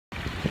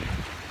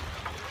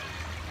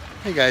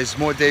Hey guys,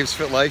 more Dave's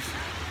Fit Life.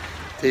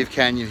 Dave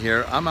Canyon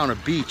here. I'm on a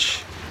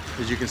beach.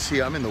 As you can see,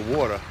 I'm in the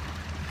water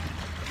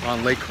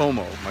on Lake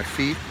Como. My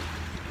feet,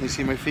 can you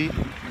see my feet?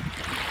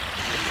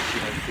 See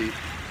my feet.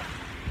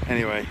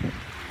 Anyway,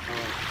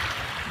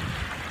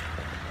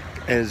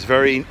 it's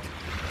very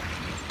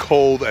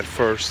cold at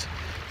first,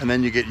 and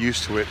then you get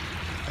used to it,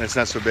 and it's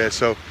not so bad.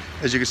 So,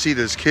 as you can see,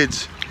 there's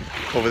kids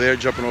over there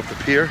jumping off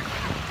the pier.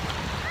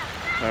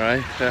 All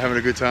right, they're having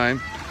a good time.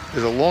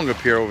 There's a longer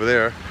pier over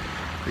there.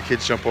 The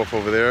kids jump off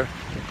over there.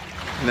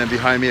 And then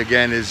behind me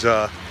again is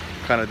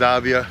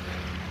Canadavia,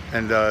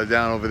 and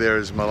down over there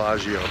is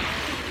Malagio.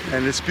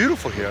 And it's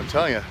beautiful here, I'm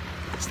telling you.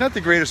 It's not the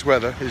greatest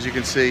weather, as you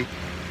can see,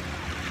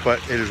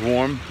 but it is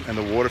warm and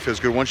the water feels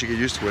good. Once you get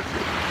used to it,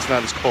 it's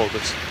not as cold.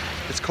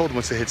 It's cold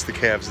once it hits the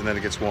calves, and then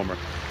it gets warmer.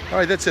 All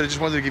right, that's it. I just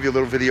wanted to give you a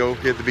little video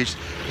here at the beach.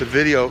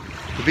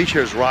 The beach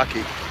here is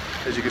rocky.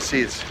 As you can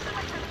see, it's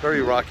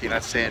very rocky,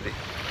 not sandy.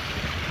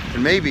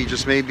 And maybe,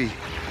 just maybe,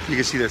 you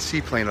can see that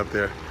seaplane up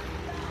there.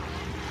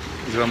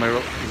 Is it on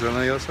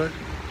the other side?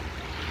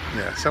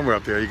 Yeah, somewhere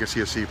up there you can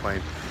see a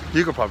seaplane.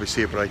 You can probably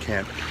see it, but I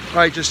can't. All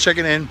right, just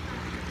checking in.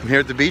 I'm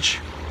here at the beach.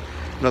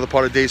 Another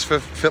part of Dave's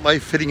Fit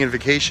Life, fitting in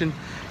vacation,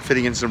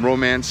 fitting in some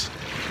romance,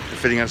 and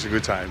fitting in some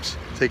good times.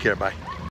 Take care, bye.